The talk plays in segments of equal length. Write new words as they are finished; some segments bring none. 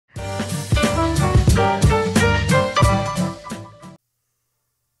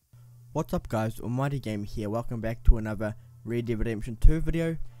What's up guys, AlmightyGamer here, welcome back to another Red Dead Redemption 2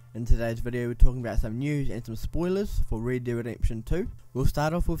 video. In today's video we're talking about some news and some spoilers for Red Dead Redemption 2. We'll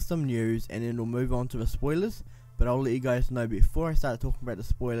start off with some news and then we'll move on to the spoilers, but I'll let you guys know before I start talking about the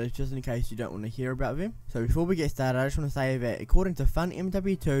spoilers just in case you don't want to hear about them. So before we get started I just want to say that according to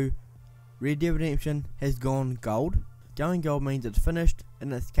FunMW2, Red Dead Redemption has gone gold. Going gold means it's finished,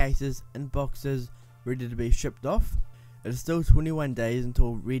 in its cases, in boxes, ready to be shipped off. It's still 21 days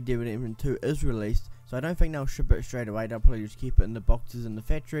until Red Dead Redemption 2 is released, so I don't think they'll ship it straight away. They'll probably just keep it in the boxes in the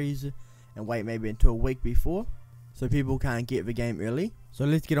factories and wait maybe until a week before, so people can't get the game early. So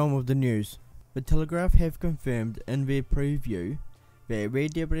let's get on with the news. The Telegraph have confirmed in their preview that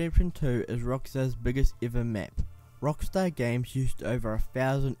Red Dead Redemption 2 is Rockstar's biggest ever map. Rockstar Games used over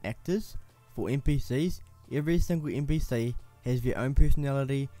 1,000 actors for NPCs. Every single NPC has their own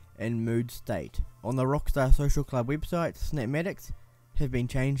personality and mood state. On the Rockstar Social Club website, Snapmatics have been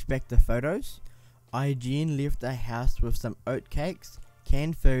changed back to photos. IGN left a house with some oatcakes,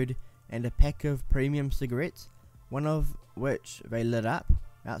 canned food, and a pack of premium cigarettes, one of which they lit up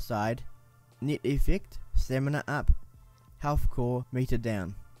outside. Net effect, stamina up, health core meter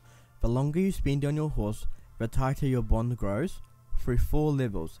down. The longer you spend on your horse, the tighter your bond grows, through 4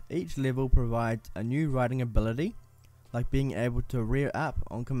 levels. Each level provides a new riding ability, like being able to rear up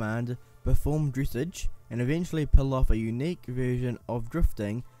on command, perform dressage, and eventually pull off a unique version of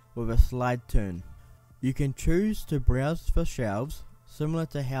drifting with a slide turn. You can choose to browse for shelves, similar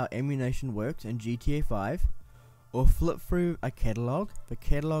to how ammunition works in GTA 5, or flip through a catalogue. The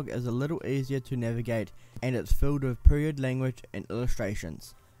catalogue is a little easier to navigate and it's filled with period language and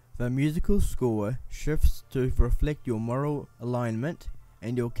illustrations. The musical score shifts to reflect your moral alignment,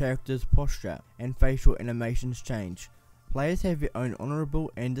 and your character's posture and facial animations change. Players have their own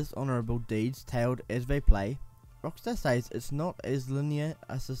honourable and dishonourable deeds tailored as they play. Rockstar says it's not as linear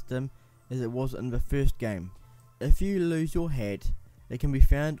a system as it was in the first game. If you lose your hat, it can be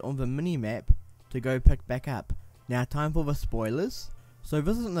found on the mini-map to go pick back up. Now time for the spoilers. So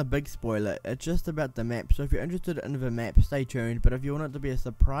this isn't a big spoiler, it's just about the map, so if you're interested in the map, stay tuned, but if you want it to be a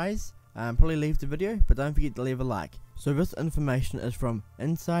surprise, probably leave the video, but don't forget to leave a like. So this information is from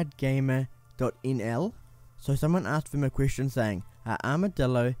InsideGamer.nl. So someone asked them a question saying, are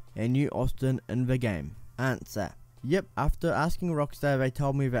Armadillo and New Austin in the game? Answer: yep. After asking Rockstar, they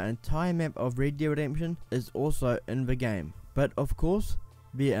told me the entire map of Red Dead Redemption is also in the game. But of course,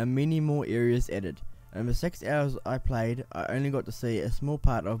 there are many more areas added. In the 6 hours I played, I only got to see a small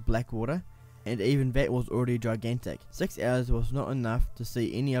part of Blackwater, and even that was already gigantic. 6 hours was not enough to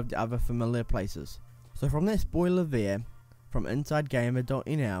see any of the other familiar places. So from that spoiler there, from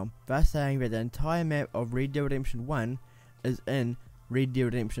InsideGamer.nl, they're saying that the entire map of Red Dead Redemption 1 is in Red Dead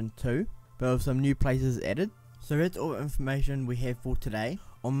Redemption 2, but with some new places added. So that's all the information we have for today.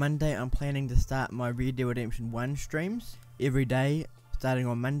 On Monday I'm planning to start my Red Dead Redemption 1 streams. Every day, starting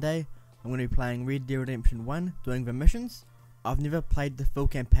on Monday, I'm going to be playing Red Dead Redemption 1, doing the missions. I've never played the full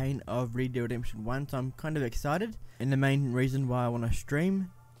campaign of Red Dead Redemption 1, so I'm kind of excited. And the main reason why I want to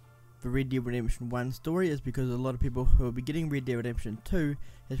stream the Red Dead Redemption 1 story is because a lot of people who will be getting Red Dead Redemption 2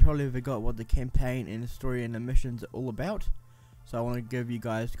 has probably forgot what the campaign and the story and the missions are all about. So I want to give you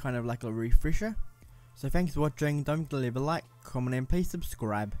guys kind of like a refresher. So thanks for watching, don't forget to leave a like, comment and please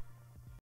subscribe.